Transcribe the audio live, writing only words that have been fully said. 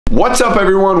What's up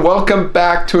everyone? Welcome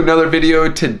back to another video.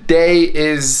 Today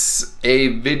is a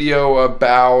video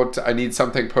about I need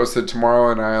something posted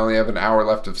tomorrow and I only have an hour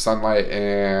left of sunlight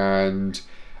and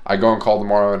I go on call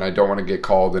tomorrow and I don't want to get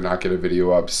called and not get a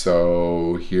video up,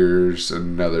 so here's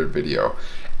another video.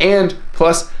 And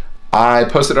plus I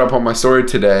posted up on my story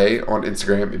today on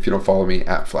Instagram, if you don't follow me,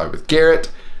 at Fly with Garrett.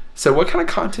 So what kind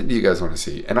of content do you guys want to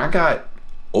see? And I got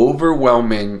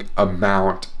overwhelming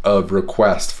amount of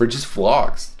requests for just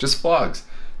vlogs.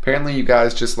 Apparently you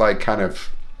guys just like kind of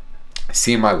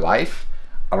see my life.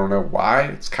 I don't know why,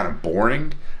 it's kind of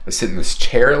boring. I sit in this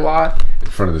chair a lot in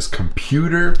front of this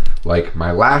computer like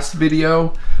my last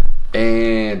video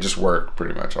and just work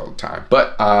pretty much all the time.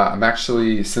 But I'm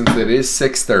actually, since it is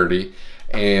 6:30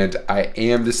 and I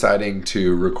am deciding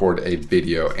to record a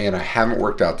video and I haven't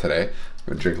worked out today.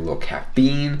 I'm gonna drink a little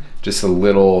caffeine, just a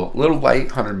little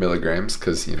light, 100 milligrams,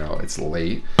 because you know it's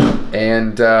late.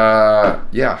 And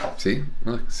yeah, see,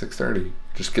 look, 6:30.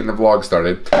 Just getting the vlog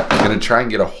started. I'm gonna try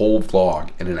and get a whole vlog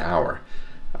in an hour.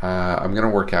 I'm gonna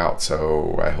work out,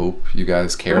 so I hope you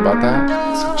guys care about that.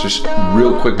 So just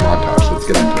real quick montage. Let's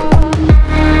get into it.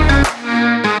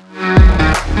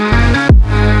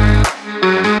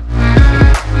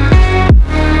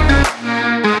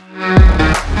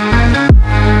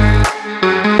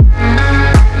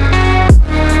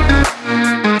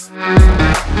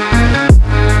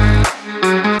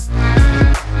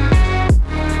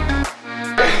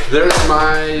 There's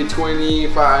my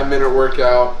 25-minute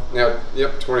workout.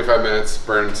 Yep, 25 minutes,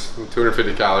 burned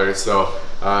 250 calories. So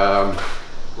a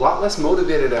lot less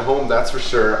motivated at home, that's for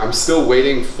sure. I'm still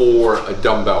waiting for a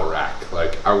dumbbell rack.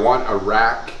 Like I want a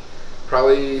rack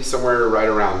probably somewhere right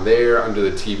around there under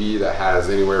the TV that has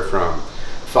anywhere from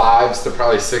 5s to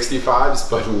probably 65s,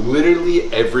 but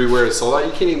literally everywhere is sold out.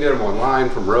 You can't even get them online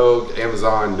from Rogue,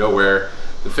 Amazon, nowhere.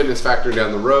 The Fitness Factory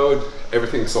down the road,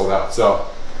 everything's sold out. So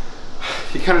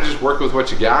you kind of just work with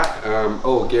what you got.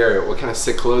 Oh, Garrett, what kind of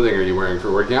sick clothing are you wearing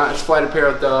for working out? It's Flight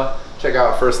Apparel, duh. Check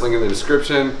out first link in the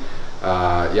description.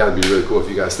 Yeah, it'd be really cool if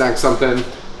you guys snagged something.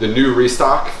 The new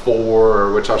restock,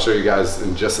 for which I'll show you guys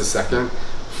in just a second,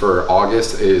 for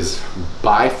August is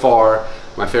by far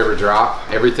my favorite drop.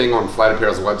 Everything on Flight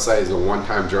Apparel's website is a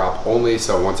one-time drop only,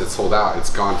 so once it's sold out,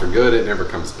 it's gone for good. It never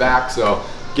comes back, so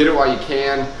get it while you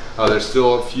can. There's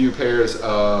still a few pairs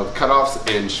of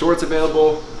cutoffs and shorts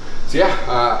available. So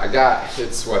yeah,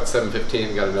 it's what,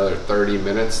 7:15, got another 30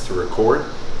 minutes to record.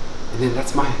 And then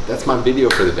that's my video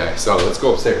for the day. So let's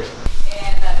go upstairs.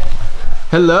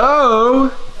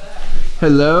 Hello.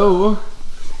 Hello.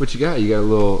 What you got? You got a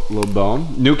little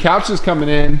bone. New couch is coming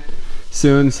in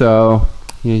soon, so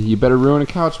you better ruin a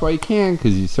couch while you can,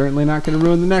 because you're certainly not gonna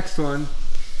ruin the next one.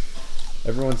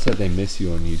 Everyone said they miss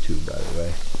you on YouTube, by the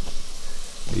way.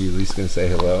 Are you at least gonna say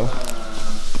hello?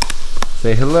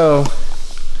 Say hello.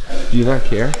 Do you not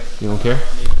care? You don't care?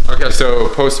 Okay, so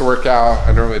post-workout,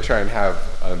 I normally try and have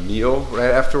a meal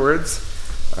right afterwards.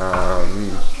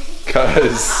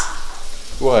 Cause,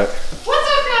 what? What's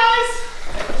up, guys?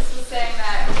 This was saying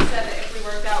that he said that if we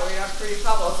worked out, we'd have Fruity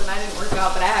Pebbles, and I didn't work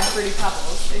out, but I had Fruity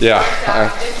Pebbles. Yeah,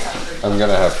 I'm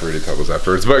gonna have Fruity Pebbles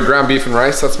afterwards. But ground beef and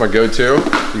rice, that's my go-to.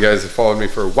 You guys have followed me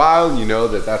for a while, you know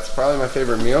that that's probably my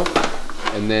favorite meal.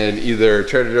 And then either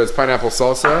Trader Joe's pineapple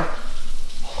salsa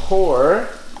or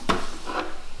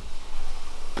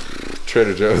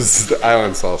Trader Joe's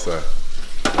island salsa.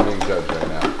 I'm being judged right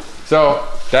now. So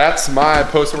that's my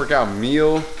post-workout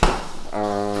meal.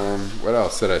 What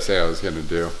else did I say I was gonna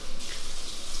do?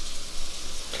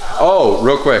 Oh,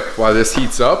 real quick, while this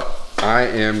heats up, I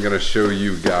am gonna show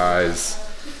you guys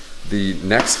the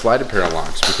next Flight Apparel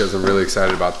launch because I'm really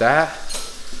excited about that.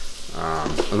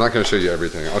 I'm not gonna show you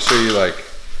everything. I'll show you like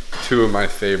 2 of my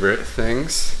favorite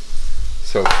things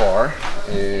so far.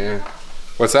 And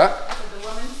what's that?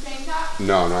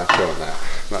 No, I'm not showing that.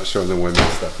 I'm not showing the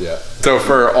women's stuff yet. So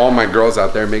for all my girls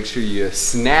out there, make sure you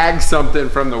snag something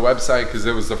from the website because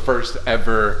it was the first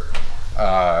ever,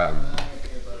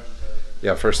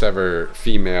 first ever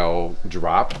female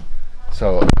drop.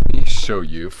 So let me show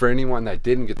you. For anyone that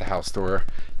didn't get the house tour,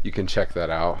 you can check that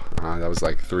out. That was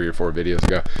like 3 or 4 videos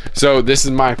ago. So this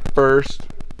is my first,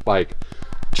 like,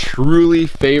 truly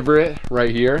favorite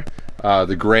right here.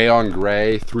 The gray on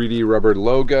gray 3D rubber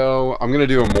logo. I'm gonna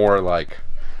do a more like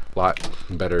lot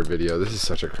better video. This is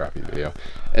such a crappy video.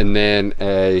 And then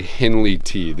a Henley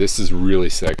tee. This is really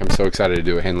sick. I'm so excited to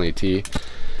do a Henley tee.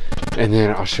 And then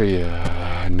I'll show you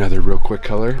another real quick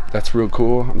color. That's real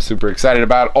cool. I'm super excited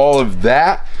about all of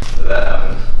that.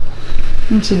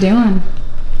 What you doing?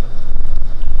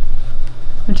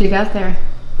 What you got there?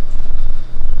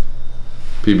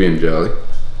 PB and jelly.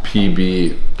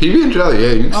 PB PB and jelly,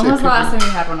 yeah. You can When say was the PB. last time you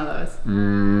had one of those?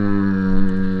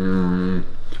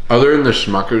 Other than the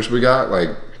Schmuckers we got,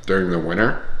 like during the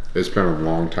winter, it's been a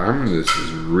long time. This is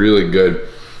really good.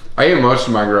 I ate most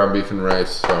of my ground beef and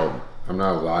rice, so I'm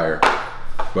not a liar.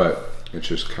 But it's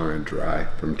just kind of dry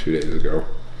from 2 days ago.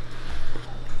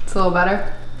 It's a little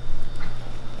better.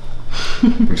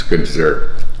 It's good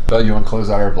dessert. Belle, you want to close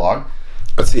out our vlog?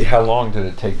 Let's see, how long did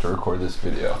it take to record this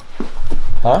video?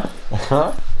 Huh?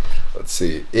 Let's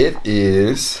see, it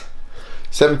is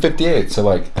 7:58, so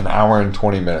like an hour and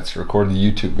 20 minutes to record the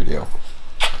YouTube video.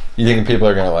 You think people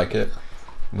are gonna like it?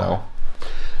 No.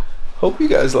 Hope you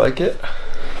guys like it.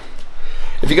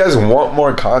 If you guys want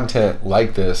more content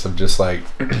like this, of just like,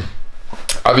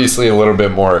 obviously a little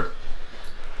bit more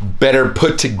better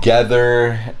put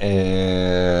together,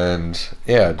 and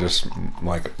yeah, just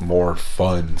like more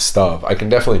fun stuff, I can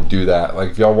definitely do that. Like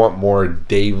if y'all want more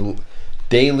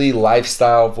daily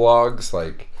lifestyle vlogs,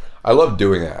 like I love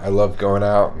doing that. I love going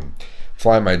out and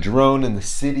flying my drone in the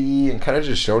city and kind of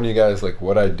just showing you guys like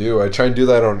what I do. I try and do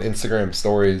that on Instagram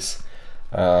stories.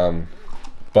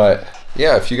 But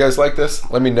yeah, if you guys like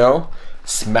this, let me know.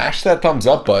 Smash that thumbs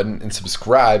up button and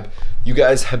subscribe. You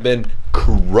guys have been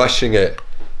crushing it.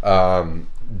 I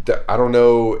don't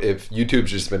know if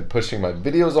YouTube's just been pushing my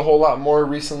videos a whole lot more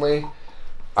recently.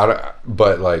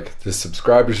 But like the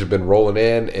subscribers have been rolling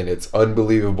in, and it's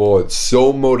unbelievable. It's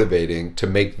so motivating to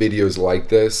make videos like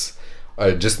this,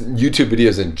 just YouTube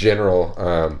videos in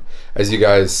general. As you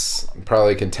guys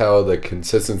probably can tell, the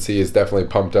consistency is definitely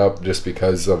pumped up just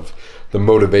because of the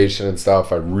motivation and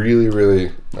stuff. I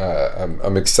really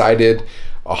I'm excited.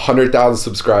 100,000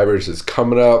 subscribers is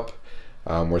coming up.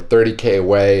 We're 30K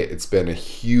away. It's been a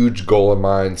huge goal of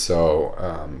mine, so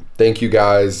thank you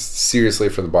guys seriously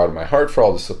from the bottom of my heart for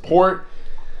all the support.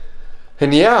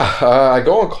 And yeah, I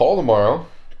go on call tomorrow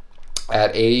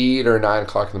at 8 or 9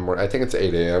 o'clock in the morning. I think it's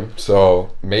 8 a.m.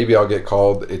 so maybe I'll get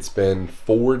called. It's been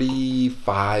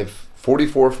 45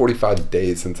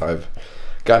 days since I've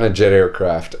gotten a jet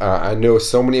aircraft. I know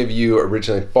so many of you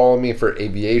originally followed me for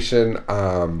aviation.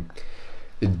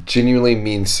 It genuinely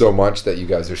means so much that you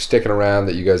guys are sticking around,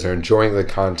 that you guys are enjoying the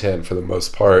content for the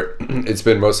most part. It's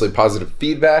been mostly positive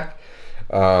feedback.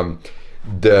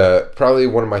 Probably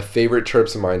one of my favorite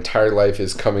trips in my entire life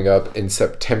is coming up in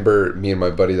September. Me and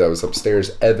my buddy that was upstairs,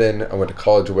 Evan, I went to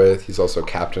college with. He's also a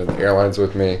captain of the airlines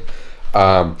with me.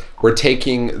 We're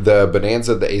taking the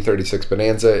Bonanza, the A36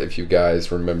 Bonanza. If you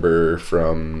guys remember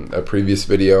from a previous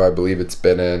video, I believe it's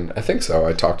been in, I think so,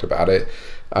 I talked about it.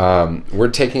 We're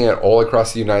taking it all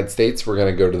across the United States. We're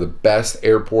going to go to the best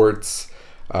airports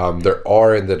there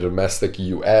are in the domestic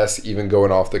US, even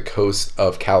going off the coast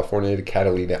of California to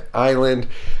Catalina Island,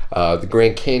 the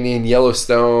Grand Canyon,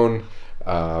 Yellowstone,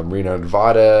 Reno,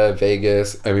 Nevada,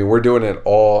 Vegas. I mean, we're doing it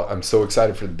all. I'm so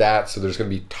excited for that. So there's going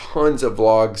to be tons of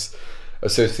vlogs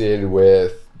associated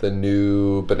with the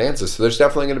new Bonanza. So there's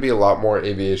definitely going to be a lot more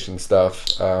aviation stuff.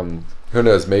 Who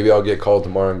knows? Maybe I'll get called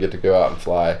tomorrow and get to go out and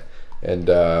fly.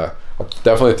 And I'll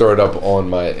definitely throw it up on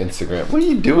my Instagram. What are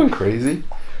you doing, crazy?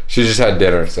 She just had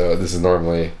dinner, so this is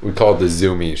normally, we call it the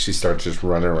Zoomy. She starts just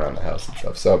running around the house and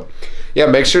stuff. So yeah,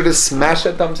 make sure to smash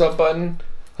that thumbs up button.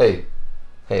 Hey,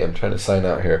 I'm trying to sign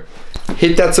out here.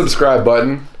 Hit that subscribe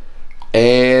button,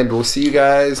 and we'll see you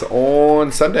guys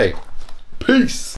on Sunday. Peace.